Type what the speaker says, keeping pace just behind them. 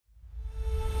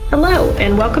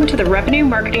and welcome to the Revenue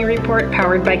Marketing Report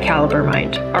powered by Caliber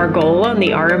Mind. Our goal on the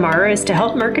RMR is to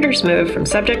help marketers move from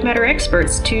subject matter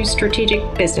experts to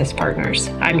strategic business partners.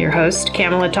 I'm your host,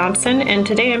 Kamala Thompson, and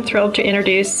today I'm thrilled to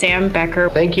introduce Sam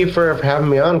Becker. Thank you for having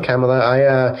me on,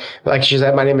 Kamala. Like she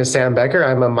said, my name is Sam Becker.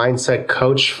 I'm a mindset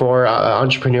coach for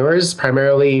entrepreneurs,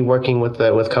 primarily working with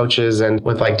coaches and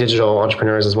with like digital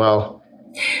entrepreneurs as well.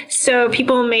 So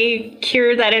people may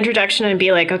hear that introduction and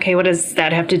be like, okay, what does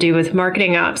that have to do with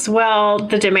marketing ops? Well,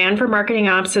 the demand for marketing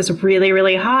ops is really,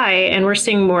 really high, and we're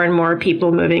seeing more and more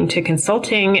people moving to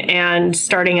consulting and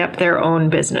starting up their own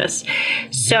business.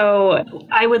 So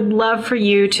I would love for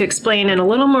you to explain in a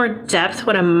little more depth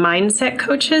what a mindset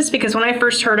coach is, because when I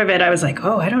first heard of it, I was like,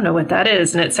 oh, I don't know what that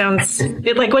is. And it sounds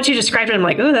like what you described it. I'm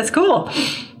like, oh, that's cool.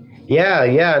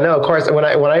 Yeah. No, of course. When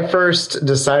I first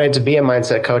decided to be a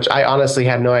mindset coach, I honestly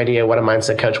had no idea what a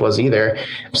mindset coach was either.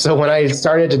 So when I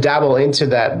started to dabble into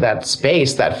that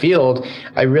space, that field,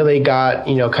 I really got,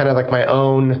 kind of like my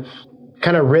own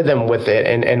kind of rhythm with it,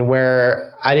 and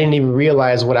where I didn't even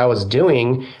realize what I was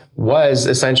doing was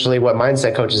essentially what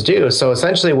mindset coaches do. So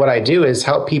essentially what I do is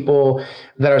help people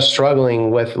that are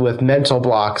struggling with mental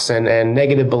blocks and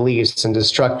negative beliefs and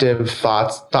destructive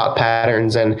thought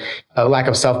patterns and a lack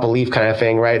of self-belief kind of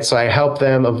thing, right? So I help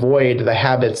them avoid the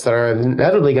habits that are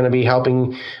inevitably going to be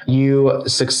helping you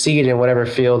succeed in whatever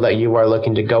field that you are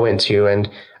looking to go into. And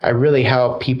I really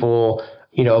help people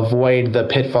avoid the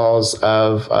pitfalls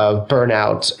of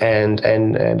burnout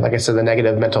and like I said, the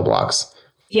negative mental blocks.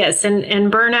 Yes,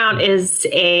 and burnout is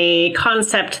a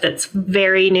concept that's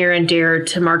very near and dear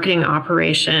to marketing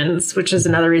operations, which is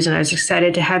another reason I was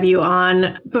excited to have you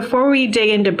on. Before we dig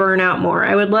into burnout more,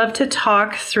 I would love to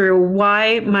talk through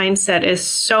why mindset is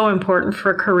so important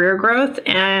for career growth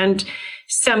and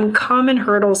some common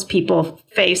hurdles people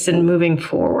face in moving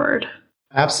forward.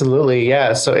 Absolutely,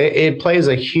 yeah. So it plays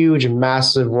a huge,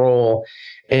 massive role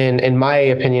in my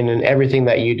opinion, in everything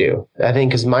that you do. I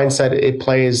think because mindset, it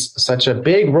plays such a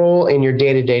big role in your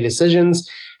day-to-day decisions,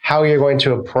 how you're going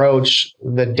to approach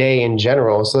the day in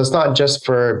general. So it's not just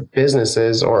for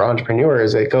businesses or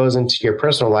entrepreneurs, it goes into your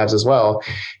personal lives as well.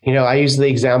 I use the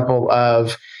example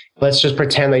of, let's just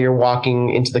pretend that you're walking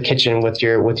into the kitchen with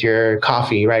your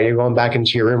coffee, right? You're going back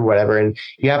into your room or whatever, and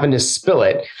you happen to spill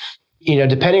it.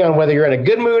 Depending on whether you're in a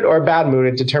good mood or a bad mood,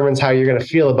 it determines how you're going to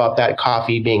feel about that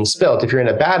coffee being spilled. If you're in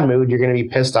a bad mood, you're going to be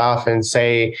pissed off and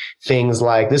say things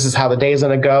like, this is how the day's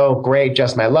going to go. Great,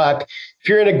 just my luck. If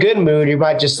you're in a good mood, you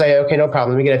might just say, okay, no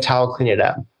problem. Let me get a towel, clean it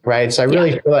up. Right. So I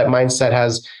really feel like mindset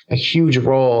has a huge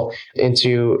role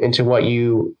into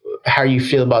how you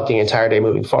feel about the entire day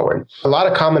moving forward. A lot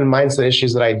of common mindset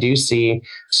issues that I do see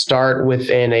start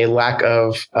within a lack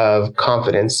of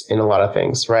confidence in a lot of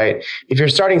things, right? If you're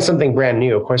starting something brand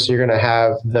new, of course, you're going to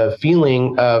have the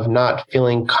feeling of not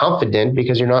feeling confident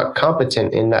because you're not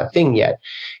competent in that thing yet.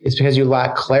 It's because you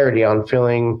lack clarity on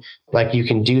feeling like you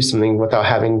can do something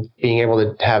without being able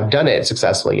to have done it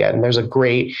successfully yet. And there's a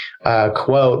great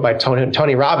quote by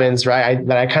Tony Robbins, right?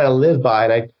 That I kind of live by,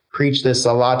 and I preach this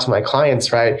a lot to my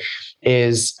clients, right?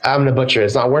 Is, I'm going to butcher it.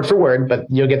 It's not word for word, but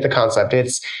you'll get the concept.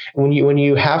 It's when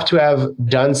you have to have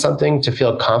done something to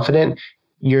feel confident,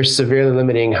 you're severely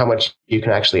limiting how much you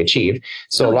can actually achieve.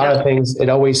 So a lot of things it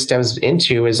always stems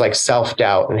into is like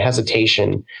self-doubt and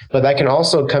hesitation, but that can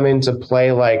also come into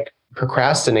play like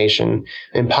procrastination,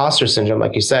 imposter syndrome,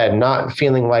 like you said, not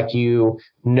feeling like you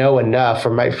know enough,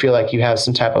 or might feel like you have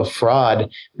some type of fraud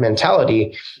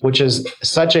mentality, which is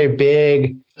such a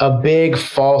big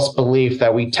false belief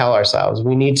that we tell ourselves.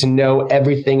 We need to know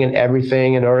everything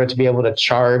in order to be able to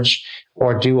charge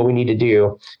or do what we need to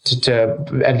do to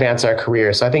advance our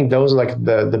career. So I think those are like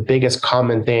the biggest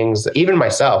common things. Even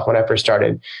myself, when I first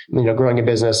started, growing a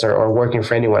business or working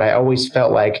for anyone, I always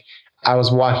felt like I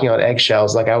was walking on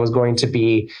eggshells, like I was going to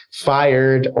be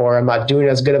fired, or I'm not doing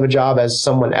as good of a job as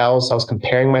someone else. I was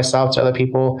comparing myself to other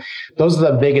people. Those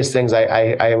are the biggest things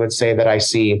I would say that I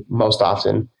see most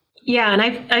often. Yeah, and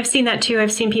I've seen that too.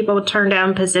 I've seen people turn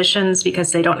down positions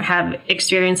because they don't have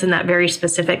experience in that very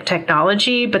specific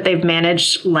technology, but they've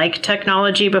managed like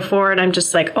technology before. And I'm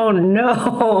just like, oh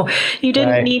no, you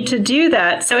didn't need to do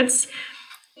that. So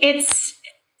it's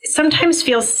sometimes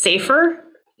feels safer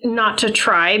not to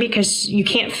try, because you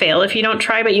can't fail if you don't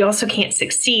try, but you also can't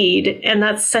succeed. And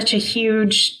that's such a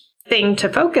huge thing to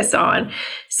focus on.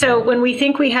 So when we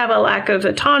think we have a lack of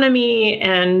autonomy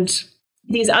and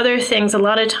these other things, a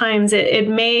lot of times it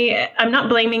may, I'm not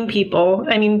blaming people.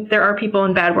 I mean, there are people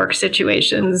in bad work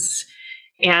situations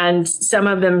and some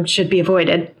of them should be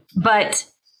avoided, but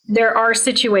there are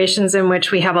situations in which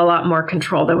we have a lot more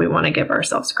control than we want to give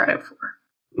ourselves credit for.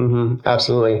 Mm-hmm.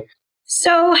 Absolutely.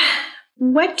 So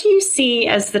What do you see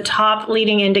as the top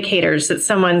leading indicators that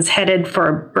someone's headed for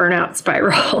a burnout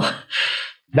spiral?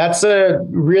 That's a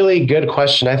really good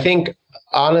question. I think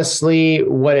honestly,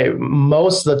 what it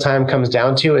most of the time comes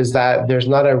down to is that there's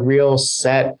not a real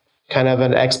set kind of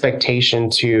an expectation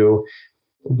to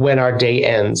when our day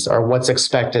ends or what's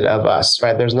expected of us,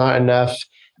 right? There's not enough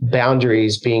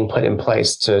boundaries being put in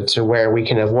place to where we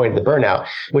can avoid the burnout,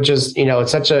 which is,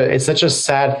 it's such a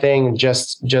sad thing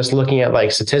just looking at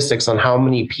like statistics on how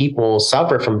many people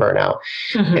suffer from burnout.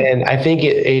 Mm-hmm. And I think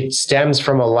it stems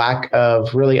from a lack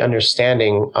of really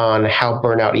understanding on how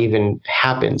burnout even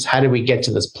happens. How did we get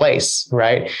to this place,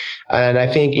 right? And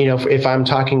I think, if I'm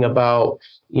talking about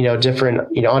different,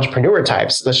 entrepreneur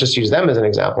types. Let's just use them as an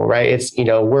example, right? It's,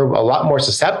 we're a lot more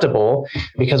susceptible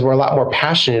because we're a lot more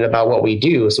passionate about what we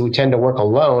do. So we tend to work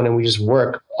alone and we just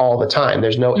work all the time.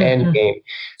 There's no end game.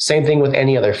 Same thing with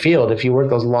any other field. If you work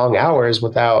those long hours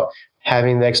without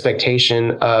having the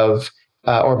expectation of,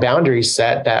 or boundaries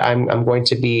set that I'm going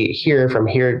to be here from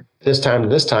here this time to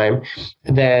this time,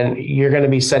 then you're going to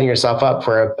be setting yourself up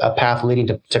for a path leading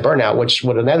to burnout, which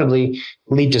would inevitably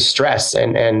lead to stress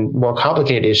and more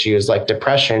complicated issues like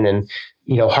depression and,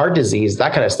 heart disease,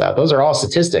 that kind of stuff. Those are all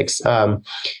statistics. I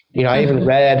even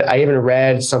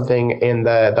read something in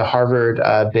the Harvard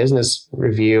Business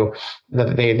Review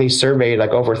that they surveyed like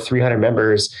over 300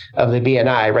 members of the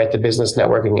BNI, right? The Business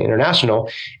Networking International.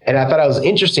 And I thought it was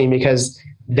interesting because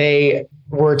they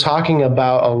were talking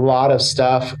about a lot of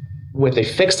stuff with a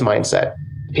fixed mindset.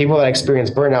 People that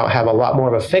experience burnout have a lot more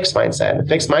of a fixed mindset. And the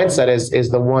fixed mindset is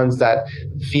the ones that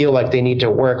feel like they need to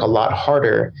work a lot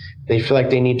harder. They feel like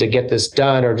they need to get this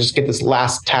done or just get this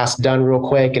last task done real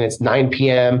quick. And it's 9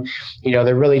 p.m.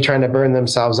 They're really trying to burn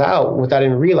themselves out without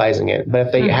even realizing it. But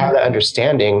if they have that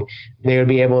understanding, they would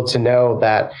be able to know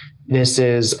that this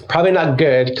is probably not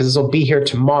good because this will be here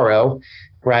tomorrow.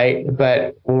 Right.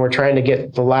 But when we're trying to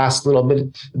get the last little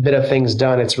bit of things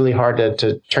done, it's really hard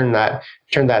to turn that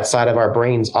side of our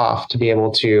brains off to be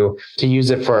able to use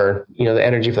it for, the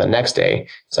energy for the next day.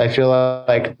 So I feel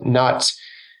like not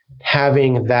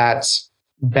having that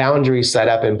boundary set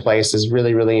up in place is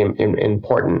really, really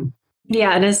important.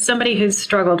 Yeah. And as somebody who's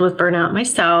struggled with burnout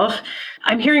myself,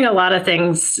 I'm hearing a lot of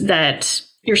things that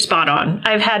you're spot on.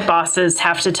 I've had bosses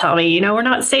have to tell me, we're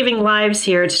not saving lives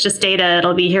here. It's just data.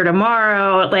 It'll be here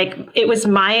tomorrow. Like it was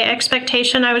my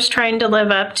expectation I was trying to live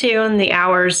up to and the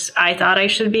hours I thought I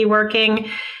should be working.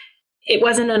 It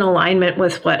wasn't in alignment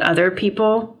with what other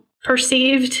people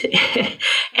perceived.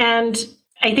 And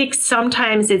I think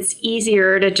sometimes it's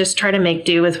easier to just try to make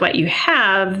do with what you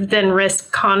have than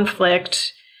risk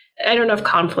conflict. I don't know if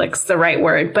conflict's the right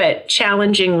word, but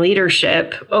challenging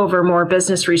leadership over more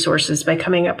business resources by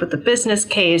coming up with a business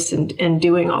case and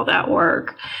doing all that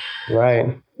work.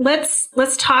 Right.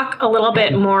 Let's talk a little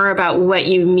bit more about what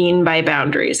you mean by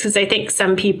boundaries, because I think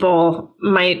some people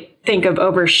might think of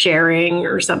oversharing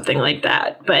or something like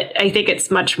that, but I think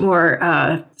it's much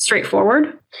more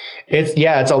straightforward.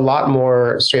 It's a lot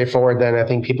more straightforward than I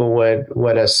think people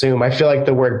would assume. I feel like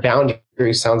the word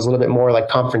boundary sounds a little bit more like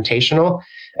confrontational.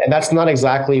 And that's not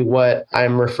exactly what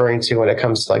I'm referring to when it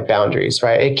comes to like boundaries,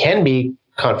 right? It can be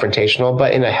confrontational,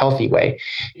 but in a healthy way.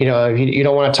 If you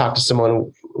don't want to talk to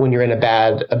someone when you're in a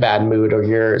bad mood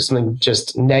or something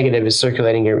just negative is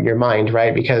circulating your mind,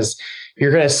 right? Because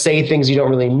you're going to say things you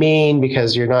don't really mean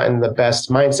because you're not in the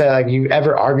best mindset. Like you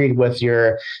ever argued with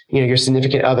your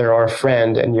significant other or a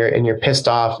friend and you're pissed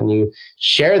off and you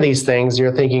share these things,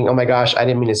 you're thinking, oh my gosh, I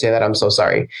didn't mean to say that. I'm so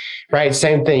sorry. Right.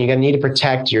 Same thing. You're going to need to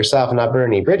protect yourself and not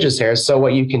burn any bridges here. So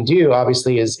what you can do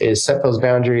obviously is set those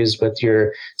boundaries with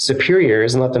your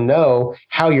superiors and let them know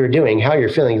how you're doing, how you're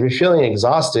feeling. If you're feeling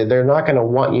exhausted, they're not going to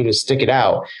want you to stick it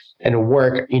out and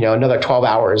work, another 12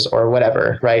 hours or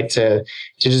whatever, right? To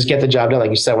just get the job done. Like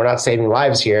you said, we're not saving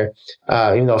lives here,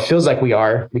 even though it feels like we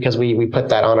are because we put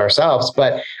that on ourselves.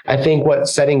 But I think what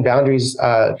setting boundaries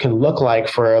can look like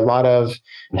for a lot of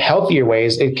healthier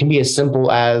ways, it can be as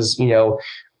simple as,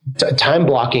 time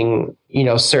blocking,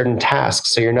 certain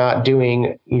tasks. So you're not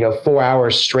doing, 4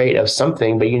 hours straight of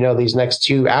something, but these next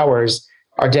 2 hours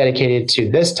are dedicated to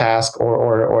this task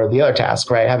or the other task,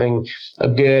 right? Having a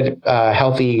good,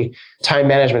 healthy time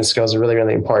management skills are really,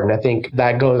 really important. I think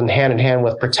that goes hand in hand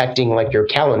with protecting like your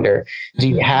calendar. Do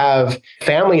you have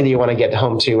family that you want to get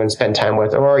home to and spend time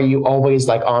with, or are you always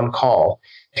like on call?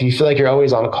 If you feel like you're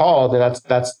always on call, then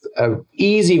that's an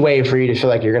easy way for you to feel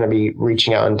like you're going to be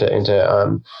reaching out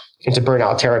into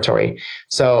burnout territory.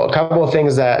 So a couple of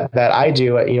things that I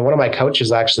do, one of my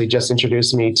coaches actually just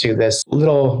introduced me to this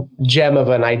little gem of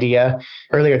an idea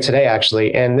earlier today,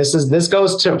 actually. And this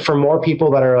goes for more people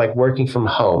that are like working from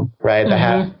home, right?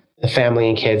 That the family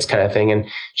and kids kind of thing. And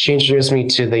she introduced me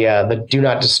to the do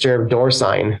not disturb door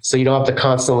sign. So you don't have to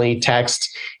constantly text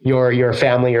your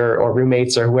family or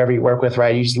roommates or whoever you work with,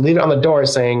 right? You just leave it on the door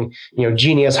saying,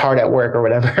 genius hard at work or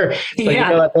whatever. So you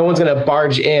know that no one's going to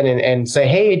barge in and say,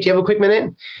 hey, do you have a quick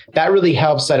minute? That really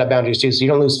helps set up boundaries too. So you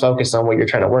don't lose focus on what you're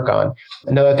trying to work on.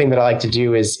 Another thing that I like to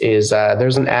do is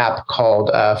there's an app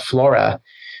called Flora.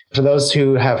 For those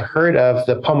who have heard of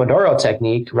the Pomodoro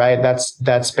technique, right?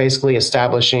 That's basically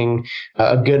establishing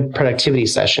a good productivity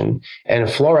session. And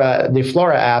the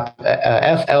Flora app,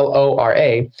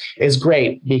 Flora, is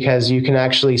great because you can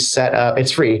actually set up,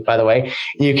 it's free, by the way.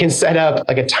 You can set up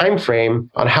like a time frame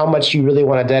on how much you really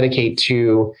want to dedicate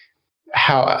to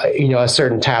a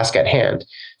certain task at hand.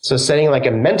 So setting like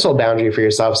a mental boundary for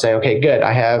yourself, saying, okay, good,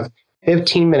 I have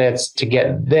 15 minutes to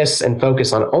get this and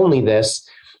focus on only this,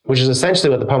 which is essentially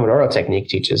what the Pomodoro technique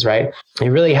teaches, right? It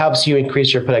really helps you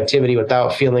increase your productivity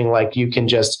without feeling like you can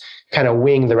just kind of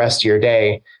wing the rest of your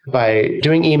day by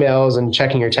doing emails and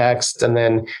checking your texts and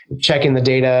then checking the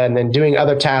data and then doing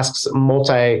other tasks,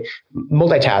 multitasking.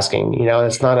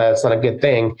 It's not a good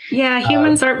thing. Yeah,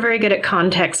 humans aren't very good at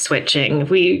context switching.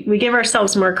 We give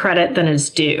ourselves more credit than is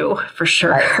due, for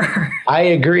sure. I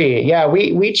agree. Yeah,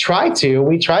 we try to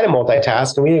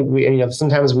multitask, and we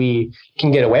sometimes we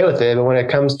can get away with it, but when it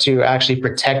comes to actually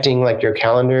protecting like your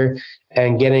calendar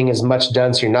and getting as much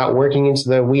done so you're not working into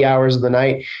the wee hours of the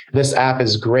night, this app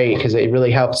is great because it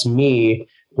really helps me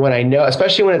when I know,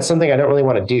 especially when it's something I don't really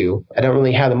want to do. I don't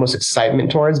really have the most excitement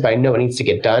towards, but I know it needs to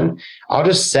get done. I'll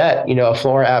just set, a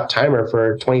Flora app timer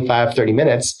for 25, 30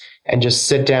 minutes and just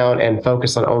sit down and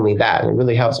focus on only that. And it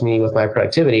really helps me with my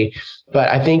productivity. But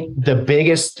I think the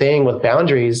biggest thing with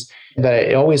boundaries that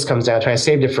it always comes down to, I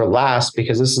saved it for last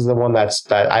because this is the one that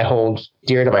I hold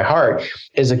dear to my heart,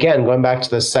 is again, going back to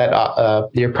the set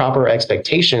your proper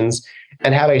expectations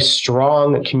and have a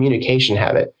strong communication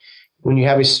habit. When you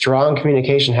have a strong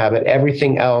communication habit,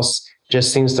 everything else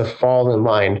just seems to fall in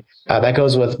line. That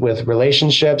goes with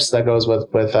relationships, that goes with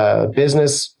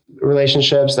business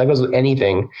relationships, that goes with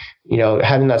anything.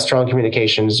 Having that strong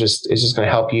communication is just going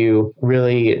to help you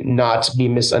really not be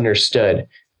misunderstood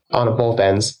on both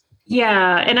ends.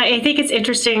 Yeah. And I think it's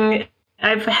interesting.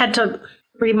 I've had to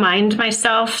remind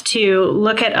myself to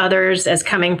look at others as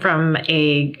coming from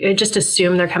just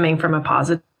assume they're coming from a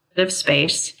positive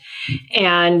space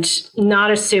and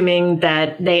not assuming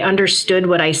that they understood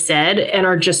what I said and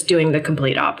are just doing the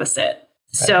complete opposite. Right.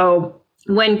 So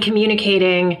when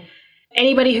communicating,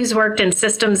 anybody who's worked in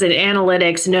systems and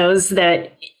analytics knows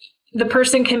that the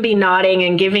person can be nodding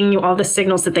and giving you all the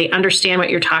signals that they understand what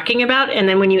you're talking about. And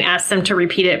then when you ask them to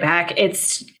repeat it back,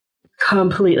 it's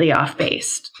completely off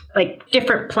base, like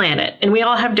different planet. And we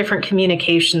all have different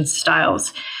communication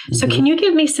styles. Mm-hmm. So can you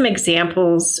give me some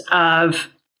examples of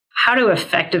how to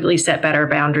effectively set better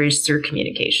boundaries through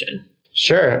communication?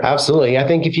 Sure, absolutely. I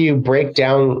think if you break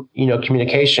down,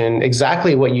 communication,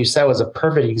 exactly what you said was a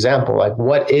perfect example. Like,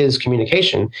 what is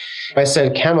communication? If I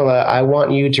said, Kamala, I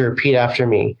want you to repeat after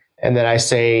me. And then I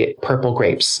say purple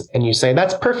grapes, and you say,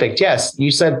 that's perfect. Yes.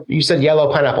 You said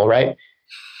yellow pineapple, right?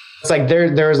 It's like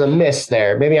there's a miss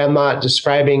there. Maybe I'm not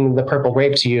describing the purple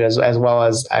grape to you as well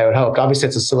as I would hope. Obviously,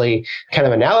 it's a silly kind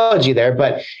of analogy there,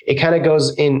 but it kind of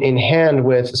goes in hand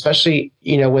with, especially,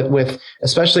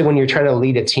 especially when you're trying to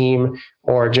lead a team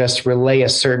or just relay a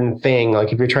certain thing.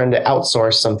 Like if you're trying to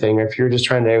outsource something, or if you're just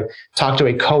trying to talk to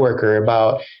a coworker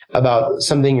about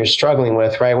something you're struggling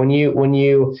with, right? When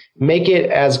you make it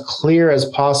as clear as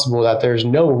possible that there's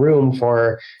no room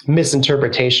for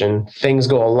misinterpretation, things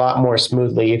go a lot more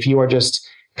smoothly. If you are just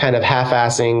kind of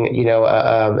half-assing,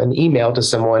 an email to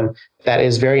someone that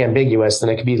is very ambiguous, then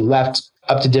it could be left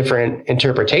up to different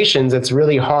interpretations. It's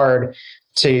really hard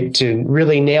to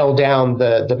really nail down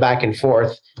the back and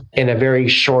forth in a very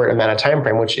short amount of time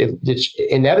frame, which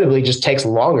inevitably just takes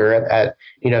longer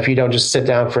if you don't just sit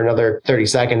down for another 30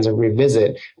 seconds and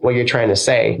revisit what you're trying to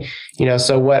say.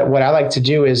 So what I like to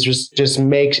do is just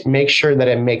make sure that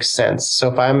it makes sense. So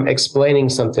if I'm explaining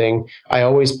something, I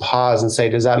always pause and say,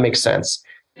 does that make sense?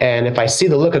 And if I see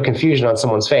the look of confusion on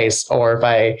someone's face, or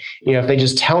if they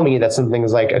just tell me that something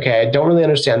is like, okay, I don't really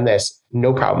understand this,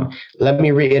 no problem. Let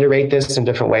me reiterate this in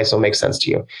different ways so it makes sense to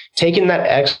you. Taking that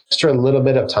extra little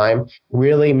bit of time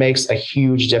really makes a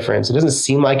huge difference. It doesn't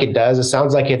seem like it does. It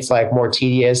sounds like it's like more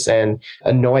tedious and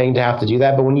annoying to have to do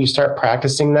that. But when you start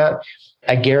practicing that,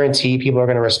 I guarantee people are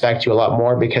going to respect you a lot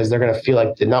more, because they're going to feel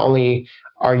like not only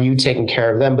are you taking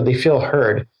care of them, but they feel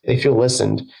heard, they feel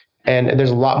listened. And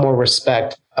there's a lot more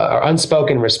respect, or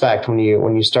unspoken respect, when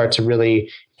you start to really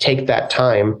take that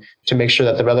time to make sure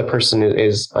that the other person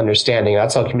is understanding.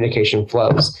 That's how communication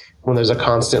flows, when there's a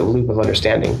constant loop of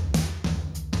understanding.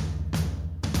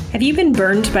 Have you been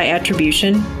burned by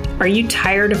attribution? Are you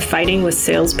tired of fighting with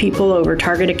salespeople over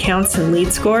target accounts and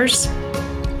lead scores?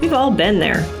 We've all been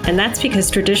there, and that's because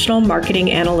traditional marketing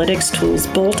analytics tools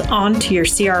bolt onto your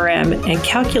CRM and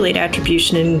calculate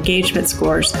attribution and engagement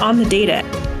scores on the data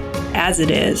as it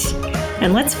is.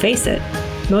 And let's face it,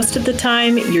 most of the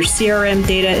time, your CRM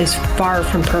data is far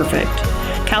from perfect.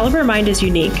 CaliberMind is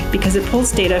unique because it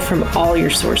pulls data from all your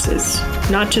sources,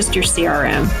 not just your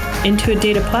CRM, into a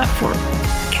data platform.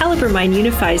 CaliberMind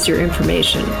unifies your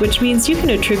information, which means you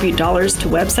can attribute dollars to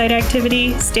website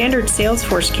activity, standard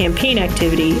Salesforce campaign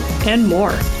activity, and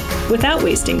more, without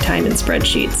wasting time in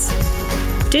spreadsheets.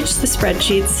 Ditch the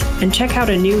spreadsheets and check out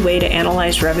a new way to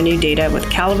analyze revenue data with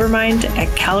CaliberMind at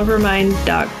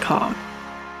calibermind.com.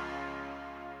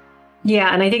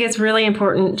 Yeah, and I think it's really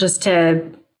important just to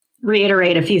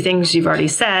reiterate a few things you've already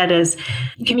said is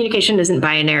communication isn't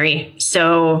binary.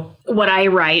 So what I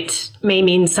write may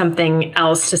mean something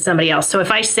else to somebody else. So if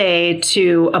I say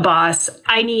to a boss,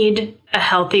 I need a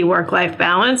healthy work-life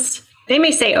balance, they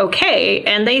may say, okay,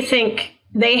 and they think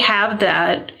they have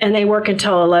that and they work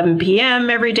until 11 p.m.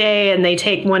 every day and they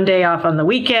take one day off on the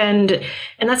weekend.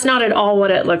 And that's not at all what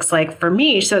it looks like for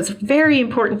me. So it's very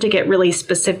important to get really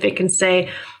specific and say,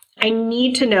 I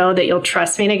need to know that you'll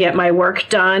trust me to get my work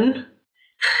done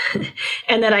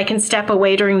and that I can step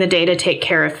away during the day to take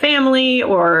care of family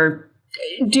or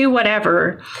do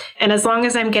whatever. And as long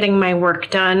as I'm getting my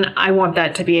work done, I want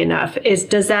that to be enough.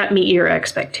 Does that meet your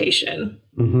expectation?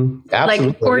 Mm-hmm.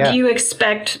 Absolutely. Do you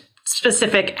expect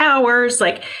specific hours?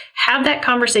 Have that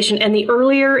conversation. And the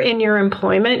earlier in your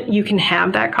employment you can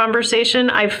have that conversation,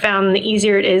 I've found the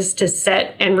easier it is to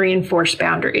set and reinforce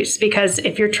boundaries. Because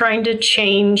if you're trying to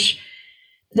change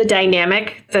the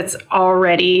dynamic that's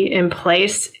already in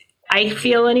place, I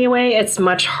feel anyway, it's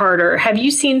much harder. Have you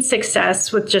seen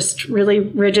success with just really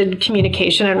rigid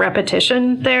communication and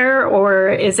repetition there?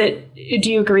 Or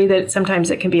do you agree that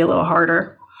sometimes it can be a little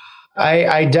harder?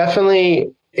 I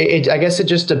definitely, I guess it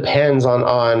just depends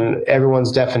on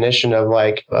everyone's definition of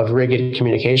rigid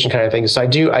communication kind of thing. So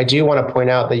I do want to point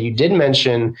out that you did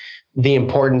mention the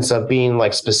importance of being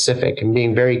specific and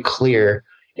being very clear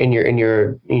in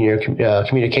your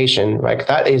communication.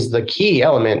 That is the key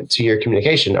element to your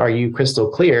communication. Are you crystal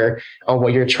clear on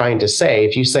what you're trying to say?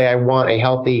 If you say, I want a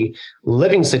healthy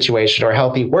living situation or a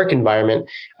healthy work environment,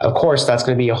 of course, that's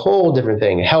going to be a whole different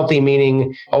thing. Healthy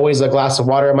meaning always a glass of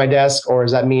water on my desk, or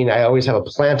does that mean I always have a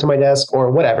plant on my desk,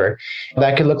 or whatever?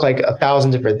 That could look like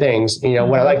 1,000 different things.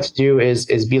 What I like to do is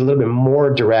be a little bit more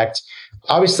direct.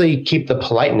 Obviously, keep the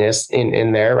politeness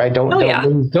in there, right? Don't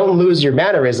lose your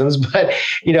mannerisms. But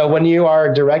when you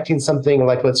are directing something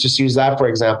let's just use that for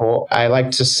example, I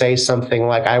like to say something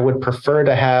like, I would prefer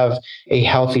to have a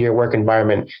healthier work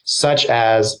environment, such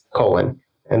as :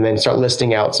 and then start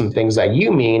listing out some things that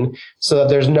you mean, so that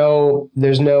there's no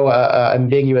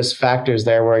ambiguous factors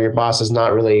there where your boss is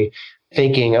not really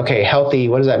thinking, okay, healthy,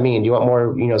 what does that mean? Do you want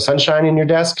more sunshine in your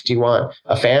desk? Do you want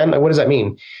a fan? What does that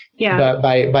mean? Yeah.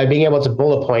 But by being able to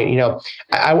bullet point,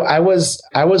 I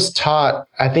was taught,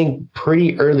 I think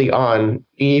pretty early on,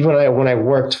 even when I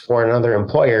worked for another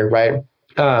employer, right,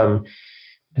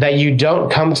 that you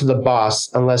don't come to the boss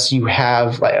unless you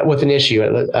have with an issue.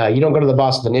 You don't go to the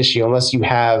boss with an issue unless you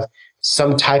have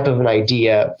some type of an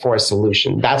idea for a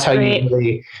solution. That's how you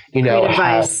really, Great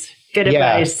advice. Good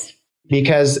advice.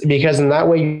 Because in that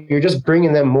way, you're just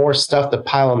bringing them more stuff to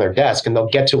pile on their desk, and they'll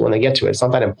get to it when they get to it. It's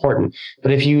not that important.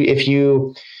 But if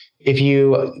you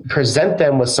present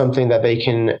them with something that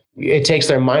it takes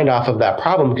their mind off of that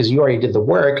problem because you already did the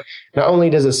work. Not only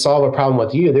does it solve a problem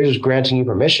with you, they're just granting you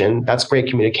permission. That's great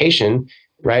communication,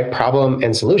 right? Problem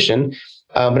and solution.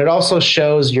 But it also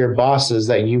shows your bosses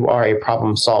that you are a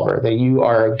problem solver, that you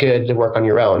are good to work on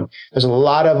your own. There's a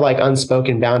lot of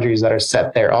unspoken boundaries that are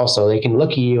set there also. They can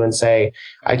look at you and say,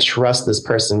 I trust this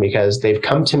person because they've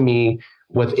come to me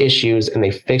with issues and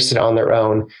they fixed it on their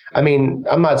own. I mean,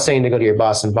 I'm not saying to go to your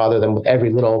boss and bother them with every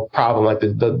little problem, like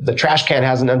the trash can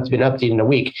hasn't been updated in a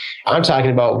week. I'm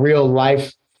talking about real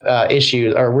life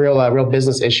issues or real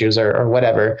business issues or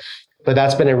whatever. But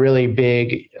that's been a really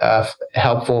big,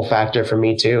 helpful factor for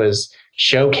me too, is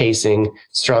showcasing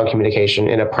strong communication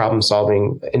in a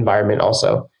problem-solving environment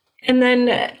also. And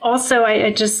then also,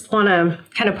 I just want to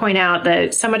kind of point out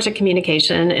that so much of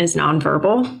communication is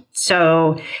nonverbal.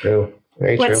 So true.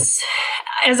 Very true.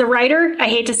 As a writer, I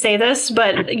hate to say this,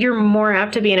 but you're more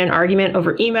apt to be in an argument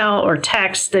over email or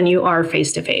text than you are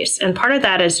face-to-face. And part of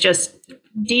that is just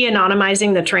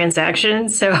de-anonymizing the transaction.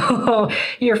 So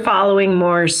you're following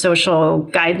more social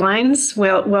guidelines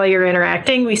while you're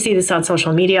interacting. We see this on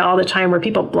social media all the time where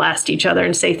people blast each other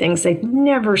and say things they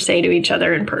never say to each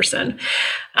other in person.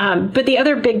 But the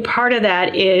other big part of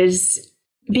that is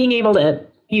being able to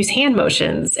use hand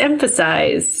motions,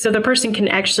 emphasize, so the person can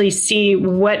actually see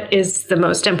what is the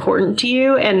most important to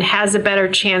you and has a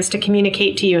better chance to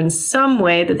communicate to you in some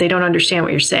way that they don't understand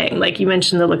what you're saying. Like you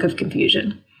mentioned, the look of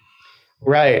confusion.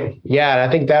 Right. Yeah. And I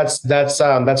think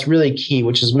that's really key,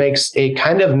 which is makes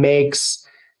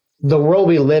the world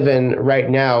we live in right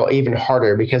now even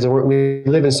harder, because we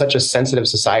live in such a sensitive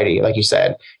society, like you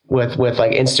said, with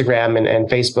like Instagram and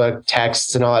Facebook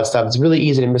texts and all that stuff. It's really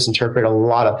easy to misinterpret a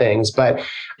lot of things. But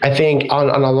I think on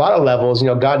a lot of levels,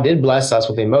 God did bless us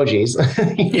with emojis.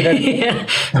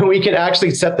 We can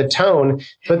actually set the tone.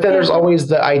 But then there's always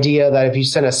the idea that if you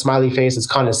send a smiley face, it's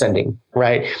condescending,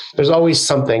 right? There's always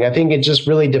something. I think it just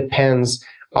really depends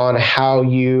on how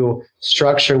you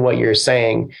structure what you're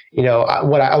saying. A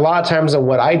lot of times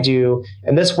what I do,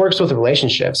 and this works with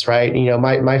relationships, right?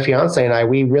 My fiance and I,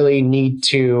 we really need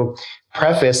to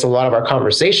preface a lot of our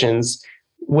conversations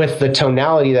with the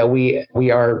tonality that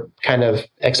we are kind of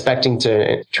expecting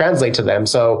to translate to them.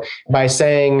 So by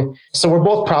saying, so we're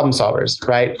both problem solvers,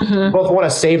 right? Mm-hmm. We both want to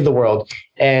save the world.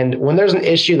 And when there's an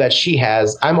issue that she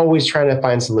has, I'm always trying to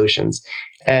find solutions.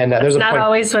 And there's not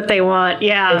always what they want.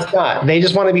 Yeah. It's not. They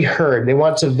just want to be heard. They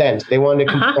want to vent. They want to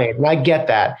complain. And I get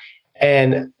that.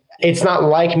 And it's not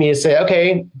like me to say,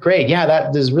 okay, great. Yeah,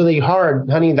 that is really hard,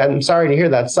 honey. I'm sorry to hear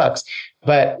that. Sucks.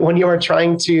 But when you are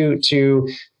trying to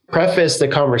preface the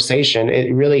conversation,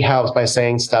 it really helps by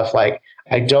saying stuff like,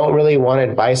 I don't really want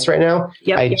advice right now.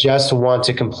 Yep. I just want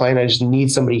to complain. I just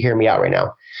need somebody to hear me out right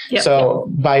now. Yep. So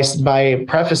by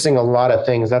prefacing a lot of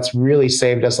things, that's really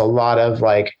saved us a lot of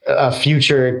like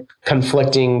future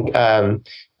conflicting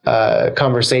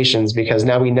conversations, because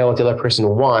now we know what the other person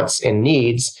wants and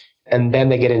needs, and then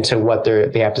they get into what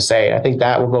they have to say. I think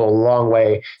that will go a long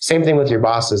way. Same thing with your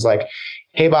bosses. Like,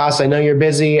 hey boss, I know you're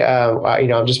busy. I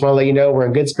just want to let you know we're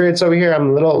in good spirits over here. I'm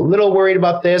a little worried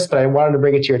about this, but I wanted to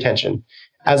bring it to your attention.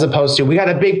 As opposed to, we got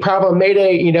a big problem,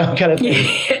 mayday, kind of thing.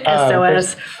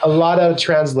 SOS. A lot of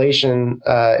translation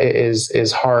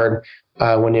is hard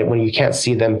when you can't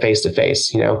see them face to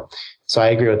face. So I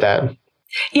agree with that.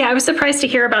 Yeah, I was surprised to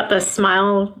hear about the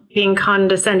smile being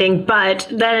condescending, but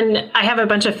then I have a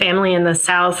bunch of family in the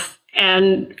South.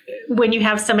 And when you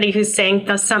have somebody who's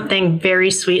saying something very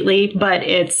sweetly, but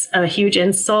it's a huge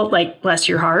insult, like, bless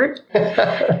your heart,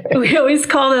 we always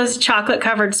call those chocolate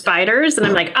covered spiders. And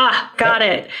I'm like, got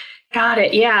it.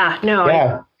 Yeah, no,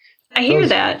 yeah. I hear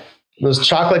that. Those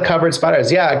chocolate covered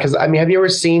spiders. Yeah. Cause have you ever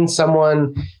seen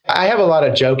someone, I have a lot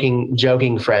of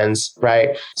joking friends,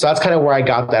 right? So that's kind of where I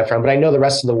got that from. But I know the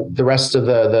rest of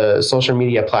the social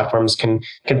media platforms can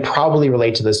probably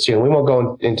relate to this too. And we won't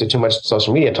go into too much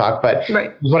social media talk, but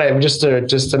right. Just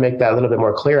to make that a little bit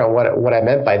more clear on what I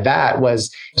meant by that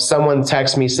was someone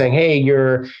texted me saying, hey,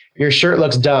 your shirt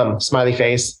looks dumb, smiley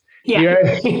face. Yeah. You know what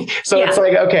I mean? So it's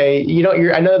like, okay,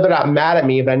 I know they're not mad at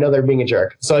me, but I know they're being a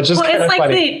jerk. So it's just kind of like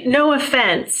funny. No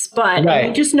offense, but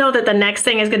you just know that the next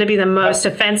thing is going to be the most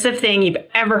offensive thing you've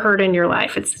ever heard in your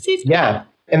life. It's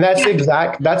and that's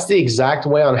the exact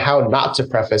way on how not to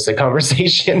preface a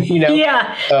conversation,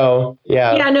 Yeah. So,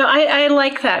 yeah. Yeah, no, I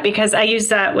like that, because I use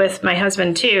that with my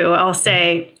husband too. I'll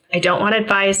say, I don't want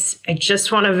advice. I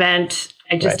just want to vent.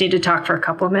 I just need to talk for a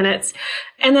couple of minutes.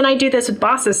 And then I do this with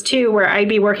bosses too, where I'd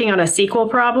be working on a SQL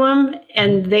problem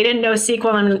and they didn't know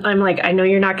SQL. And I'm like, I know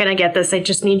you're not going to get this. I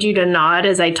just need you to nod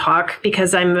as I talk,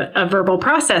 because I'm a verbal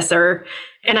processor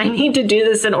and I need to do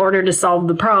this in order to solve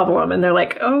the problem. And they're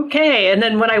like, okay. And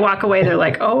then when I walk away, they're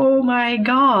like, oh my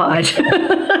God.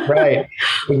 Right.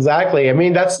 Exactly.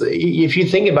 If you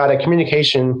think about it,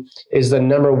 communication is the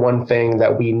number one thing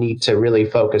that we need to really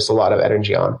focus a lot of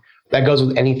energy on. That goes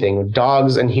with anything, with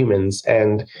dogs and humans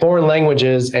and foreign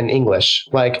languages and English.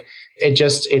 Like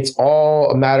it's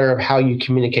all a matter of how you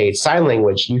communicate. Sign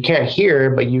language, you can't hear,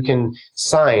 but you can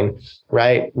sign,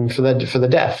 right? And for the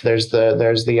deaf, there's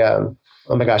the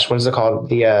oh my gosh, what is it called?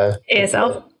 The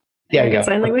ASL. Yeah, you go.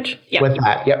 Sign language. Yeah. With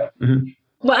that, yep. Mm-hmm.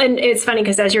 Well, and it's funny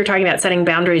because as you're talking about setting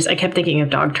boundaries, I kept thinking of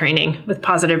dog training with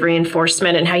positive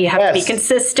reinforcement and how you have to be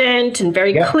consistent and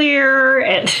very clear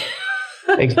and.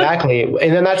 Exactly.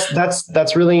 And then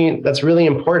that's really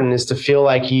important, is to feel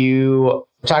like we're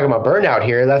talking about burnout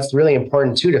here. That's really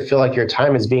important too, to feel like your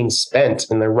time is being spent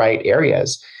in the right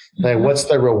areas. Like, what's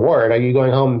the reward? Are you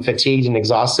going home fatigued and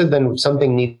exhausted? Then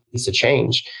something needs to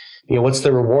change. What's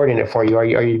the reward in it for you? Are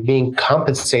you being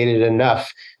compensated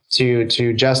enough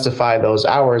to justify those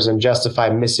hours and justify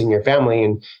missing your family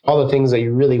and all the things that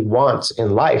you really want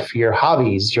in life, your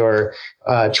hobbies, your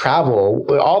travel,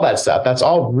 all that stuff. That's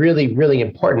all really, really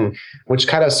important, which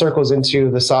kind of circles into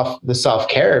the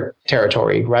self-care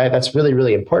territory, right? That's really,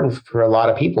 really important for a lot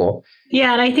of people.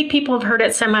 Yeah, and I think people have heard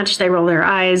it so much, they roll their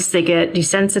eyes, they get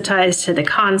desensitized to the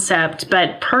concept.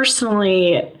 But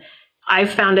personally,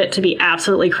 I've found it to be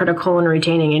absolutely critical in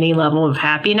retaining any level of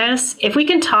happiness. If we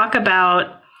can talk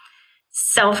about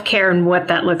self-care and what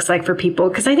that looks like for people,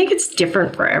 because I think it's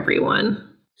different for everyone.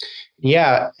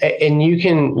 Yeah, and you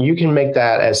can make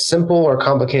that as simple or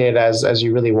complicated as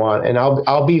you really want. And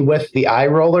I'll be with the eye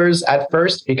rollers at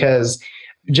first, because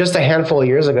just a handful of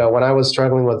years ago, when I was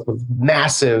struggling with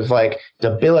massive, like,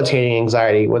 debilitating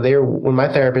anxiety, when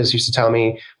my therapist used to tell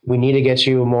me, we need to get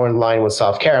you more in line with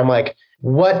self-care, I'm like,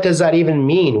 what does that even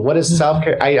mean? What is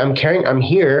self-care? I'm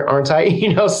here, aren't I?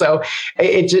 So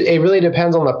it really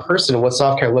depends on the person, what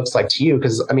self-care looks like to you.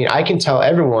 Because I mean, I can tell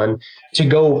everyone to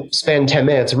go spend 10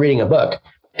 minutes reading a book,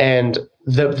 and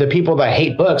the people that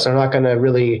hate books are not going to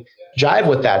really jive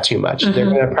with that too much. Mm-hmm. They're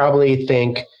going to probably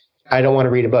think, I don't want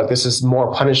to read a book. This is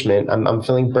more punishment. I'm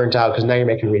feeling burnt out because now you're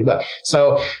making me read a book.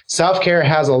 So self-care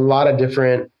has a lot of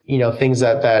different, things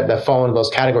that fall into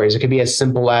those categories. It could be as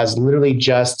simple as literally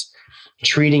just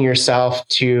treating yourself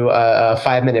to a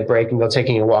 5-minute break and go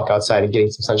taking a walk outside and getting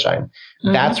some sunshine.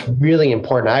 Mm-hmm. That's really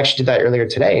important. I actually did that earlier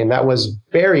today, and that was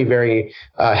very, very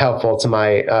helpful to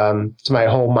my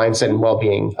whole mindset and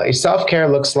well-being. Self-care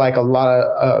looks like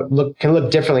can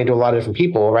look differently to a lot of different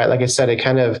people, right? Like I said, it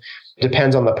kind of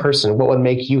depends on the person. What would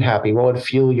make you happy? What would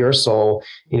fuel your soul?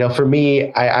 For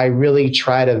me, I really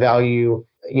try to value,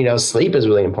 sleep is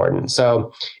really important.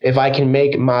 So if I can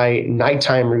make my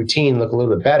nighttime routine look a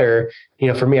little bit better,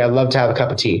 for me, I love to have a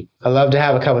cup of tea. I love to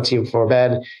have a cup of tea before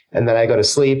bed, and then I go to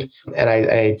sleep, and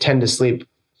I tend to sleep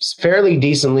fairly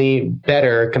decently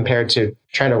better compared to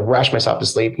trying to rush myself to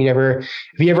sleep. Have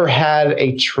you ever had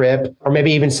a trip or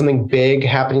maybe even something big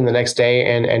happening the next day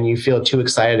and you feel too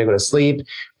excited to go to sleep,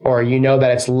 or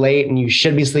that it's late and you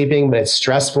should be sleeping, but it's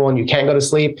stressful and you can't go to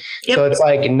sleep? Yep. So it's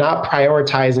like not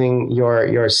prioritizing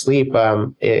your sleep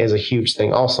is a huge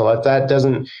thing. Also, that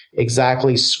doesn't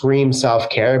exactly scream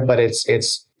self-care, but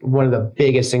it's one of the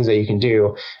biggest things that you can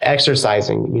do.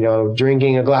 Exercising,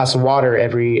 drinking a glass of water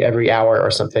every hour or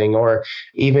something, or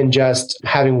even just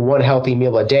having one healthy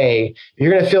meal a day, you're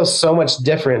going to feel so much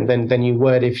different than you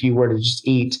would if you were to just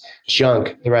eat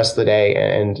junk the rest of the day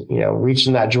and reach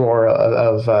in that drawer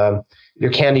of your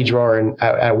candy drawer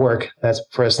at work. That's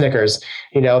for a Snickers.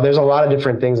 There's a lot of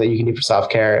different things that you can do for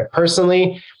self-care.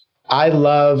 Personally, I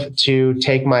love to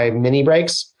take my mini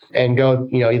breaks and go,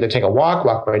 either take a walk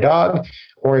my dog,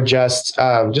 or just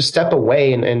step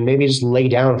away and maybe just lay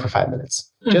down for 5 minutes.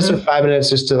 Mm-hmm. Just for 5 minutes,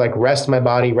 just to like rest my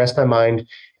body, rest my mind,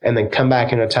 and then come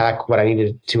back and attack what I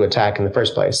needed to attack in the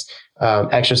first place.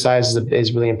 Exercise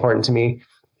is really important to me.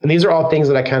 And these are all things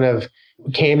that I kind of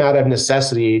came out of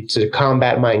necessity to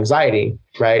combat my anxiety,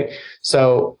 right?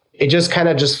 So it just kind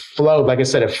of just flowed. Like I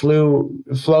said, it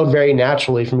flowed very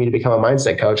naturally for me to become a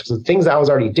mindset coach, because the things I was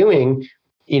already doing,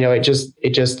 it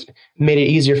just made it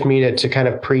easier for me to kind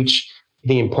of preach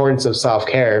the importance of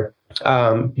self-care,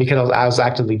 because I was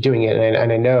actively doing it.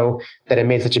 And I know that it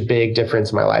made such a big difference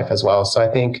in my life as well. So I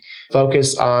think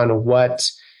focus on what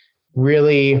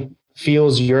really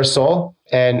fuels your soul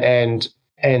and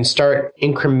start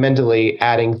incrementally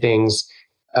adding things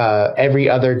every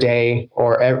other day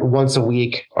or once a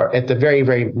week, or at the very,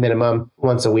 very minimum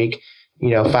once a week,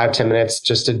 5-10 minutes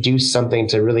just to do something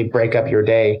to really break up your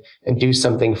day and do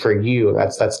something for you.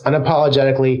 That's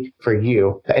unapologetically for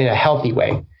you in a healthy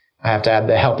way. I have to add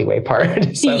the healthy way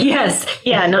part. So. Yes.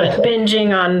 Yeah. Not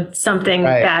binging on something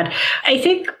bad. I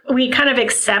think we kind of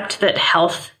accept that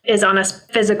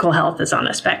physical health is on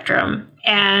a spectrum,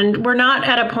 and we're not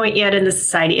at a point yet in the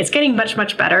society. It's getting much,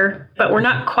 much better, but we're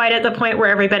not quite at the point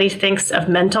where everybody thinks of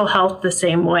mental health the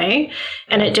same way.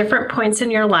 And at different points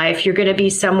in your life, you're going to be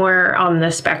somewhere on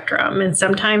the spectrum. And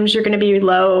sometimes you're going to be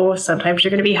low. Sometimes you're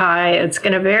going to be high. It's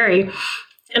going to vary.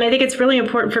 And I think it's really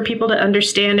important for people to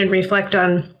understand and reflect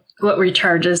on what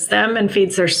recharges them and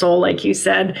feeds their soul, like you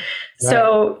said. Right.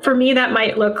 So for me, that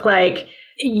might look like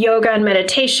yoga and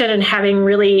meditation and having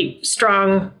really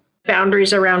strong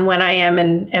boundaries around when I am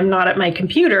and am not at my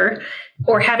computer,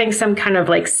 or having some kind of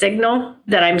like signal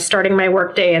that I'm starting my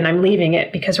workday and I'm leaving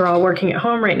it, because we're all working at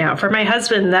home right now. For my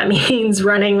husband, that means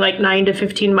running like 9 to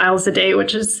 15 miles a day,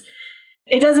 which is,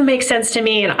 it doesn't make sense to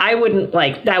me. And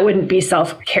that wouldn't be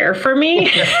self-care for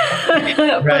me,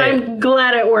 but I'm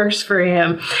glad it works for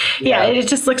him. Yeah. It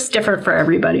just looks different for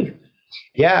everybody.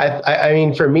 Yeah. I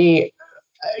mean, for me,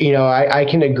 I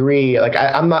can agree. Like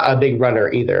I'm not a big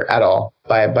runner either at all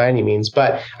by any means,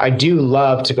 but I do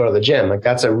love to go to the gym. Like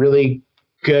that's a really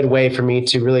good way for me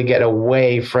to really get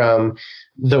away from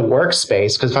the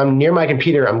workspace. Because if I'm near my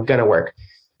computer, I'm going to work.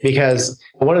 Because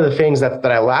one of the things that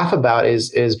I laugh about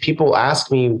is people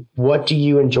ask me, what do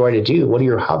you enjoy to do? What are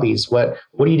your hobbies? What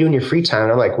do you do in your free time?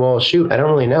 And I'm like, well, shoot, I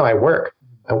don't really know. I work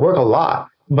a lot,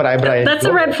 but I that's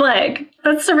a red flag.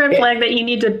 That's a red flag that you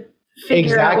need to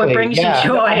figure out what brings you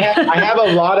joy. I have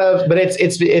a lot of, but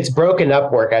it's broken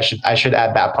up work. I should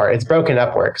add that part. It's broken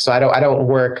up work. So I don't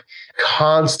work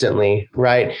constantly.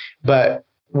 Right. But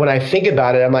when I think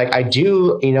about it, I'm like, I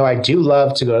do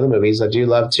love to go to the movies. I do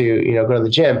love to, go to the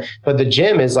gym, but the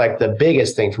gym is like the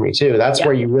biggest thing for me too. That's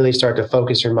where you really start to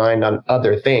focus your mind on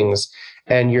other things.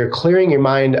 And you're clearing your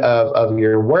mind of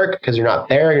your work because you're not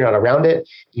there, you're not around it.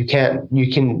 You can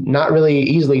not really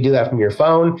easily do that from your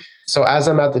phone. So as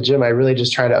I'm at the gym, I really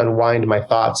just try to unwind my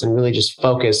thoughts and really just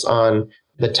focus on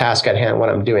the task at hand, what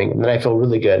I'm doing. And then I feel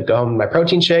really good. Go home with my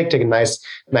protein shake, take a nice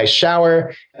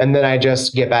shower. And then I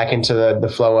just get back into the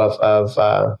flow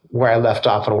of where I left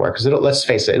off on work. Because let's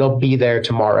face it, it'll be there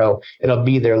tomorrow. It'll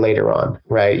be there later on,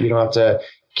 right? You don't have to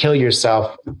kill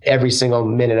yourself every single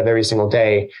minute of every single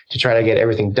day to try to get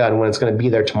everything done when it's going to be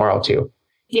there tomorrow too.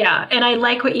 Yeah. And I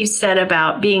like what you said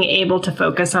about being able to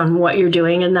focus on what you're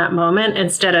doing in that moment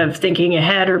instead of thinking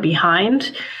ahead or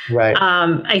behind. Right.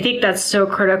 I think that's so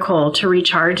critical to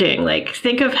recharging. Like,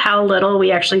 think of how little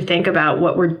we actually think about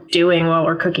what we're doing while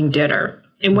we're cooking dinner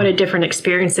and what a different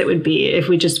experience it would be if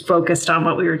we just focused on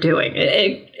what we were doing.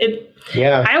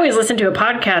 Yeah. I always listen to a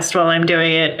podcast while I'm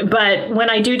doing it, but when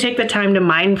I do take the time to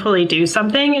mindfully do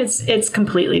something, it's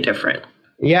completely different.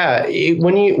 Yeah,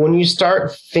 when you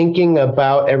start thinking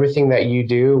about everything that you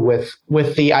do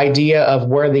with the idea of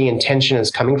where the intention is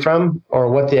coming from or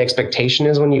what the expectation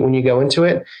is when you go into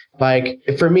it, like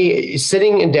for me,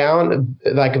 sitting down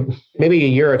like maybe a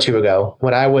year or two ago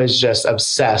when I was just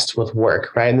obsessed with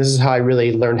work, right? And this is how I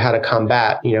really learned how to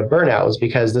combat, burnout, was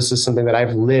because this is something that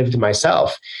I've lived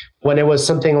myself. When it was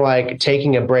something like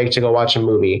taking a break to go watch a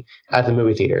movie at the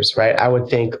movie theaters, right? I would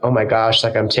think, oh my gosh,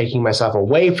 like I'm taking myself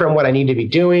away from what I need to be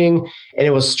doing. And it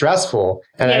was stressful.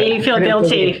 And you feel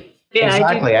guilty. Yeah,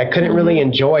 exactly. I couldn't really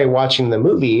enjoy watching the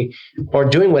movie or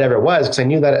doing whatever it was because I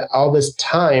knew that all this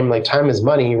time, like time is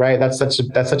money, right? That's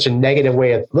such a negative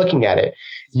way of looking at it.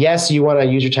 Yes, you want to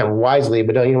use your time wisely,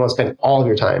 but you don't want to spend all of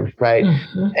your time, right?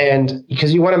 Mm-hmm. And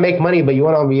because you want to make money, but you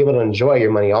want to be able to enjoy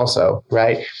your money also,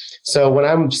 right? So when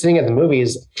I'm sitting at the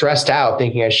movies, stressed out,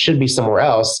 thinking I should be somewhere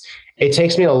else, it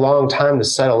takes me a long time to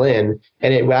settle in,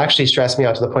 and it would actually stress me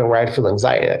out to the point where I'd feel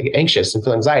anxious and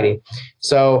feel anxiety.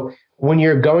 So when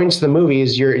you're going to the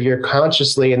movies, you're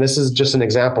consciously, and this is just an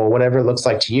example, whatever it looks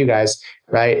like to you guys,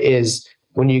 right, is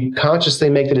when you consciously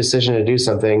make the decision to do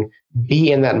something,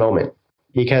 be in that moment.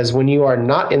 Because when you are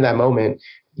not in that moment,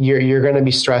 you're going to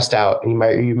be stressed out and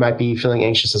you might be feeling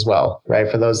anxious as well, right?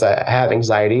 For those that have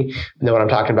anxiety, know what I'm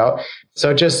talking about.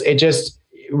 So it just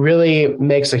really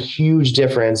makes a huge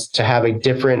difference to have a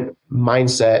different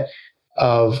mindset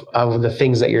of the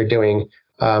things that you're doing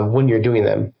when you're doing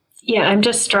them. Yeah, I'm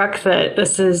just struck that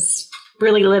this is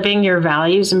really living your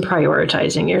values and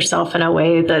prioritizing yourself in a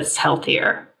way that's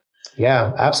healthier.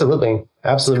 Yeah, absolutely.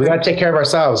 Absolutely. We got to take care of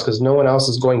ourselves because no one else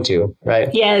is going to,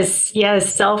 right? Yes.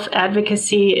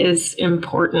 Self-advocacy is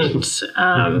important.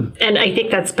 And I think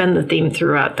that's been the theme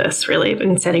throughout this, really,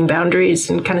 been setting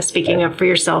boundaries and kind of speaking up for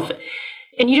yourself.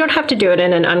 And you don't have to do it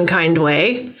in an unkind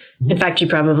way. In fact, you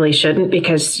probably shouldn't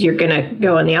because you're going to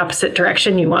go in the opposite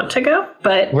direction you want to go.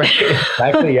 But right.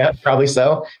 Exactly. Yeah, probably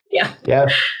so. Yeah. Yeah.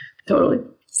 Totally.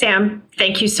 Sam,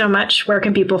 thank you so much. Where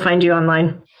can people find you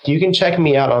online? You can check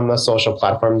me out on the social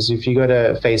platforms. If you go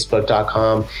to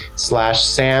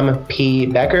facebook.com/Sam P.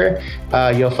 Becker,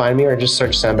 you'll find me, or just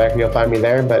search Sam Becker, you'll find me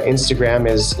there. But Instagram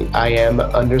is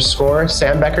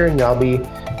IM_Sam Becker, and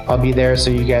I'll be there so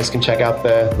you guys can check out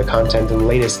the content and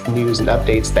latest news and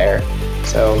updates there.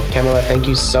 So Camilla, thank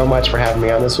you so much for having me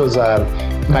on. This was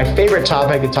my favorite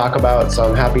topic to talk about, so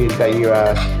I'm happy that you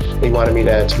wanted me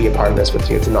to be a part of this with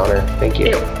you. It's an honor. Thank you.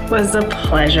 It was a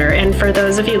pleasure. And for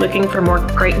those of you looking for more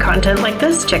great content like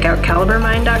this, check out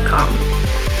calibermind.com.